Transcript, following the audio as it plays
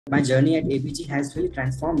My journey at APG has really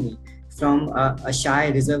transformed me from a shy,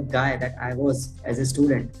 reserved guy that I was as a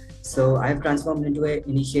student. So I've transformed into an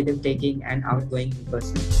initiative taking and outgoing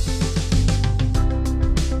person.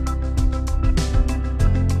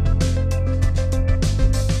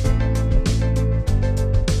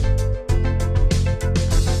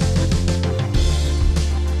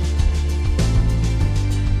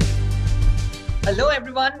 Hello,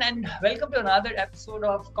 everyone, and welcome to another episode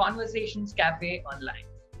of Conversations Cafe Online.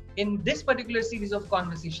 In this particular series of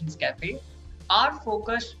Conversations Cafe, our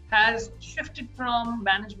focus has shifted from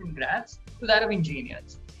management grads to that of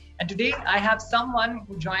engineers. And today, I have someone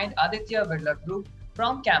who joined Aditya Birla Group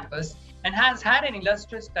from campus and has had an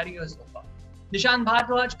illustrious career so far. Nishant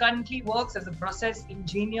Bhardwaj currently works as a process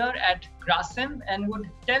engineer at Grasim and would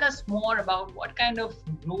tell us more about what kind of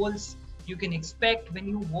roles you can expect when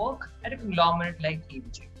you work at a conglomerate like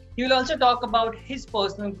ABG. He will also talk about his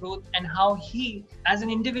personal growth and how he, as an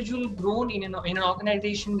individual, grown in an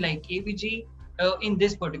organization like ABG in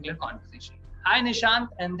this particular conversation. Hi, Nishant,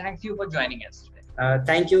 and thank you for joining us today.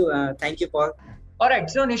 Thank you, Paul. All right,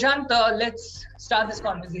 so Nishant, let's start this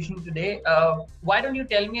conversation today. Why don't you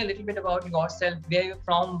tell me a little bit about yourself? Where you're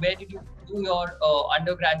from? Where did you do your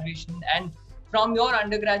undergraduation? And from your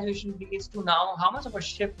undergraduation days to now, how much of a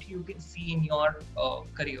shift you can see in your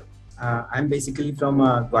career? I'm basically from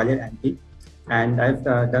Gwalior, MP, and I've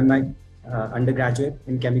done my undergraduate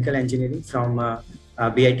in chemical engineering from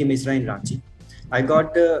BIT Misra in Ranchi. I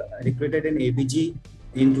got recruited in ABG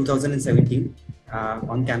in 2017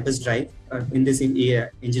 on campus drive in this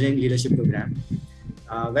engineering leadership program.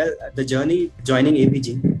 The journey joining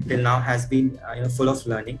ABG till now has been full of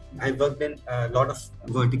learning. I've worked in a lot of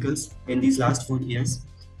verticals in these last 4 years,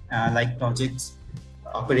 like projects,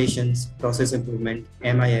 operations, process improvement,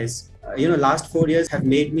 MIS. Last 4 years have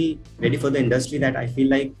made me ready for the industry that I feel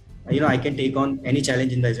like I can take on any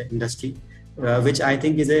challenge in the industry, which I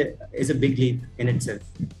think is a big leap in itself.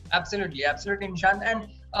 Absolutely, Nishant. And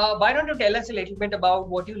why don't you tell us a little bit about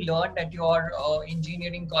what you learned at your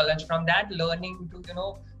engineering college? From that learning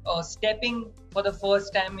to stepping for the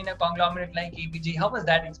first time in a conglomerate like ABG, how was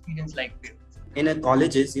that experience like for you? In a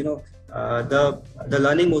colleges, the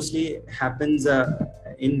learning mostly happens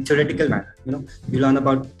in theoretical manner. You learn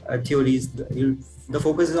about theories. The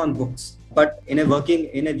focus is on books. But in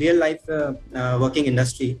a real life working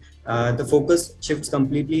industry, the focus shifts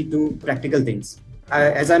completely to practical things.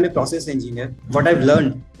 As I'm a process engineer, what I've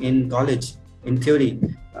learned in college, in theory,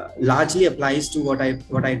 largely applies to what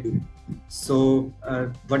I do. So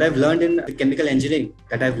what I've learned in chemical engineering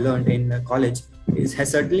that I've learned in college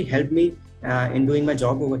has certainly helped me in doing my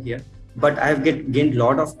job over here. But I've gained a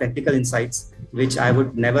lot of practical insights, which I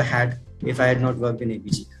would never had if I had not worked in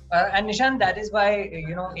ABG. And Nishant, that is why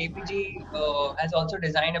APG has also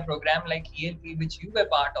designed a program like ELP, which you were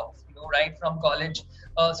part of, right from college,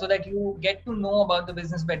 so that you get to know about the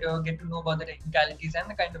business better, get to know about the technicalities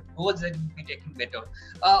and the kind of roles that you'll be taking better.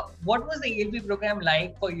 What was the ELP program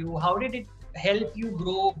like for you? How did it help you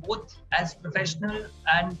grow both as professional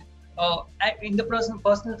and in the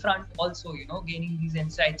personal front also? Gaining these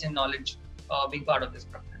insights and knowledge, being part of this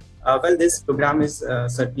program. This program is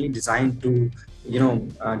certainly designed to,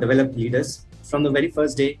 develop leaders. From the very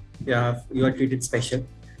first day, you are treated special,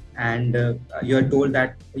 and you are told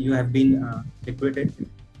that you have been recruited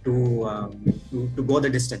to go the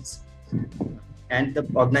distance, and the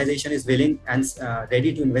organization is willing and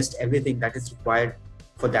ready to invest everything that is required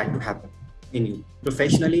for that to happen in you.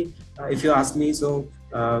 Professionally, if you ask me, so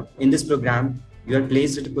in this program, you are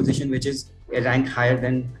placed at a position which is a rank higher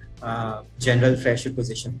than general fresher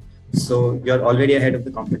position. So you're already ahead of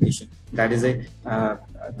the competition. That is a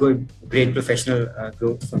great professional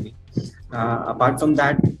growth for me. Apart from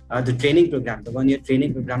that, the training program, the 1-year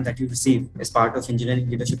training program that you receive as part of engineering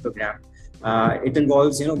leadership program, it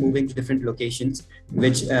involves moving to different locations,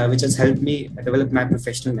 which has helped me develop my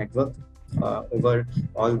professional network over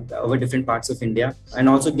different parts of India, and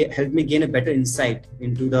also helped me gain a better insight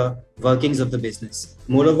into the workings of the business.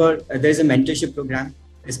 Moreover, there is a mentorship program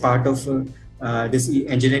as part of this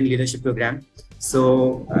engineering leadership program.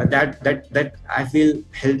 So that I feel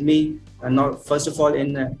helped me first of all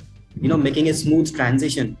in making a smooth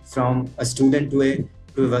transition from a student to a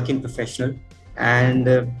working professional, and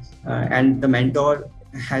the mentor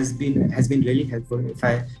has been really helpful. If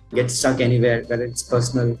I get stuck anywhere, whether it's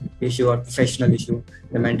personal issue or professional issue,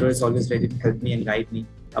 the mentor is always ready to help me and guide me.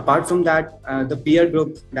 Apart from that, the peer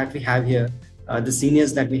group that we have here, the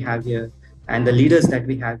seniors that we have here, and the leaders that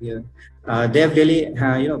we have here, they have really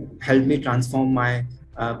helped me transform my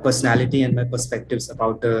personality and my perspectives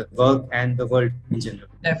about the work and the world in general.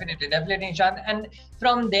 Definitely, Nishant. And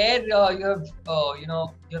from there, you have,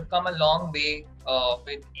 you've come a long way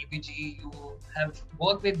with ABG. You have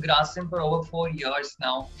worked with Grasim for over 4 years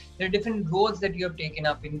now. There are different roles that you have taken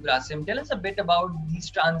up in Grasim. Tell us a bit about these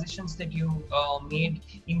transitions that you made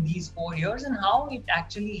in these 4 years and how it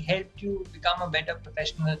actually helped you become a better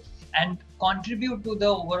professional and contribute to the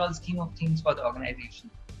overall scheme of things for the organization.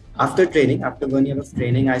 After 1 year of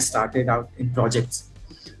training, I started out in projects.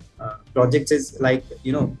 Projects is like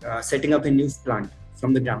setting up a new plant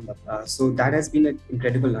from the ground up. So that has been an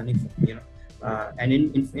incredible learning for me. And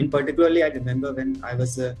in particularly, I remember when I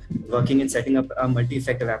was working in setting up a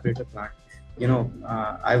multi-effect evaporator plant.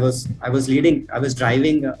 I was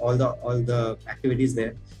driving all the activities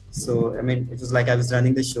there. So I mean, it was like I was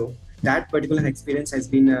running the show. That particular experience has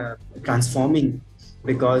been transforming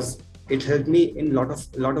because it helped me in lot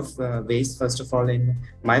of ways. First of all, in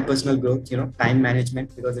my personal growth, time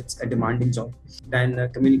management, because it's a demanding job. Then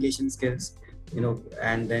communication skills,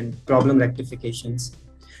 and then problem rectifications.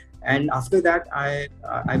 And after that, I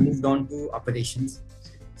moved on to operations.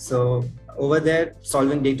 So over there,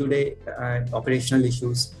 solving day-to-day operational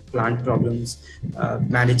issues, plant problems,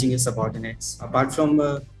 managing your subordinates. Apart from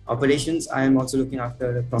operations, I am also looking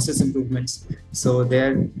after process improvements. So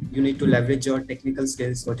there you need to leverage your technical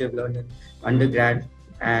skills, what you've learned in undergrad,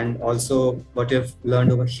 and also what you've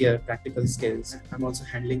learned over here, practical skills. I'm also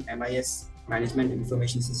handling MIS, Management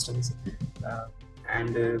Information Systems,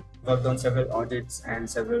 and worked on several audits and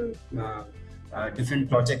several different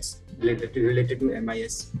projects related to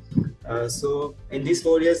MIS. So in these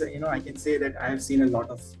 4 years, I can say that I have seen a lot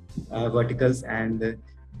of verticals and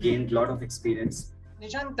gained a lot of experience.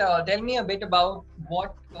 Nishant, tell me a bit about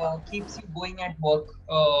what keeps you going at work.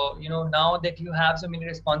 Now that you have so many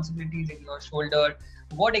responsibilities in your shoulder,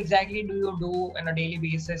 what exactly do you do on a daily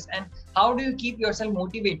basis, and how do you keep yourself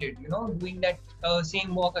motivated? Doing that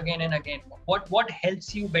same work again and again. What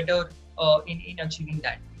helps you better in achieving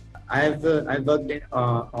that? I've worked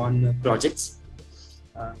on projects,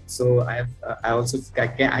 so I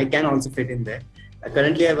can also fit in there.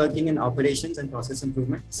 Currently, I'm working in operations and process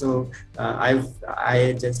improvement. So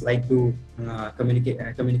I just like to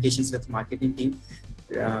communications with marketing team,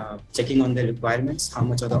 checking on the requirements, how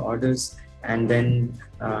much are the orders, and then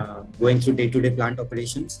going through day-to-day plant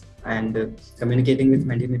operations and communicating with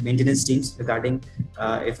maintenance teams regarding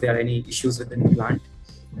if there are any issues within the plant,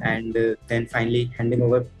 and then finally handing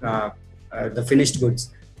over the finished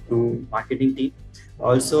goods to marketing team.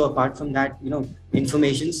 Also, apart from that,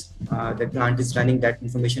 informations the plant is running, that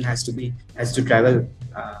information has to travel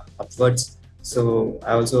upwards. So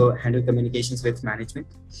I also handle communications with management.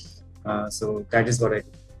 So that is what I do.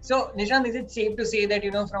 So, Nishant, is it safe to say that,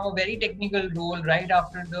 from a very technical role, right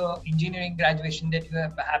after the engineering graduation that you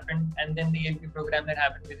have happened and then the LP program that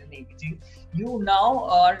happened within the ABG, you now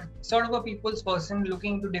are sort of a people's person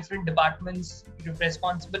looking into different departments,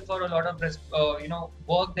 responsible for a lot of,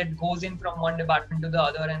 work that goes in from one department to the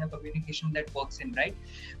other and a communication that works in, right?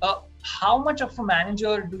 How much of a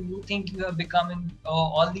manager do you think you have become in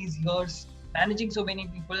all these years, managing so many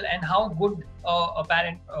people, and how good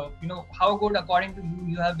how good according to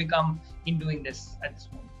you have become in doing this at this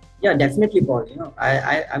moment? Yeah, definitely, Paul.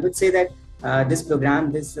 I would say that this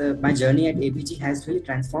program, my journey at ABG has really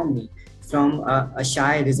transformed me from a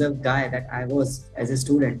shy, reserved guy that I was as a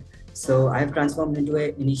student. So I've transformed into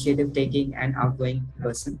an initiative taking and outgoing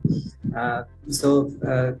person. That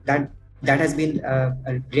has been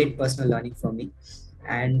a great personal learning for me.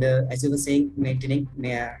 And as you were saying,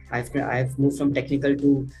 I've moved from technical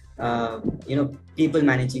to people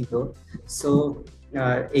managing role. So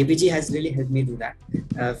ABG has really helped me do that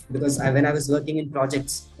because when I was working in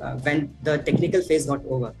projects, when the technical phase got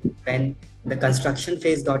over, when the construction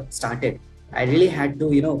phase got started, I really had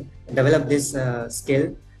to develop this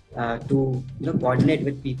skill to coordinate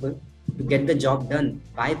with people, to get the job done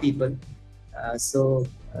by people.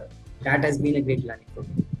 That has been a great learning for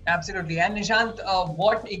me. Absolutely. And Nishant,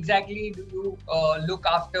 what exactly do you look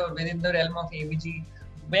after within the realm of ABG?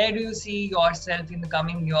 Where do you see yourself in the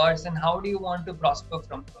coming years, and how do you want to prosper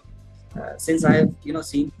from there? Since I've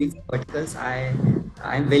seen different verticals,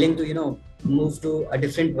 I'm willing to move to a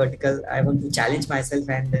different vertical. I want to challenge myself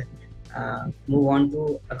and move on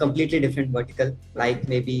to a completely different vertical, like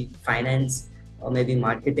maybe finance or maybe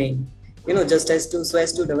marketing. Just as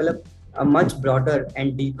to develop a much broader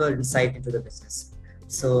and deeper insight into the business.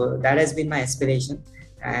 So that has been my aspiration,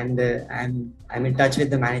 and I'm in touch with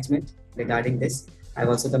the management regarding this. I've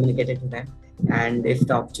also communicated to them, and if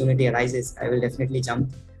the opportunity arises, I will definitely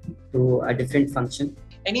jump to a different function.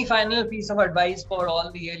 Any final piece of advice for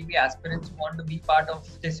all the ALP aspirants who want to be part of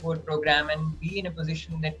this whole program and be in a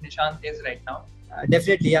position that Nishanth is right now?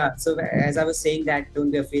 Definitely, yeah. So as I was saying that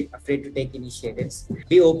don't be afraid to take initiatives.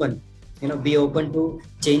 Be open, be open to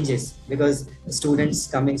changes, because students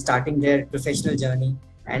starting their professional journey,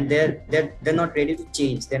 and they're not ready to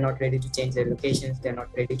change. They're not ready to change their locations. They're not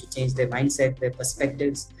ready to change their mindset, their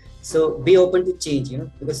perspectives. So be open to change,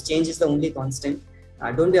 because change is the only constant.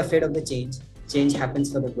 Don't be afraid of the change. Change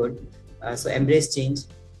happens for the good. So embrace change.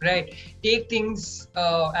 Right. Take things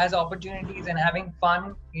as opportunities, and having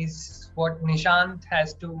fun is what Nishanth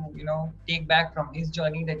has to, take back from his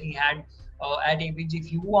journey that he had at ABG.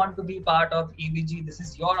 If you want to be part of ABG, this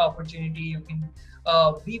is your opportunity. You can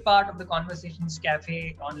be part of the Conversations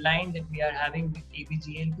Cafe online that we are having with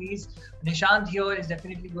ABG LPs. Nishanth here is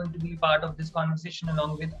definitely going to be part of this conversation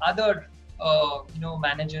along with other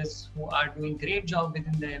managers who are doing great job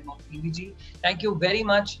within the realm of ABG. Thank you very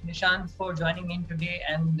much, Nishanth, for joining in today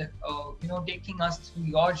and taking us through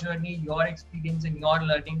your journey, your experience, and your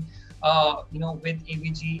learning, with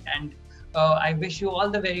ABG. And I wish you all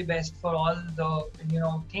the very best for all the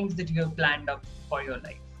things that you have planned up for your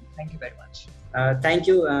life. Thank you very much. Thank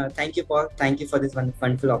you, Paul. Thank you for this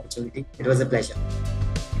wonderful opportunity. It was a pleasure.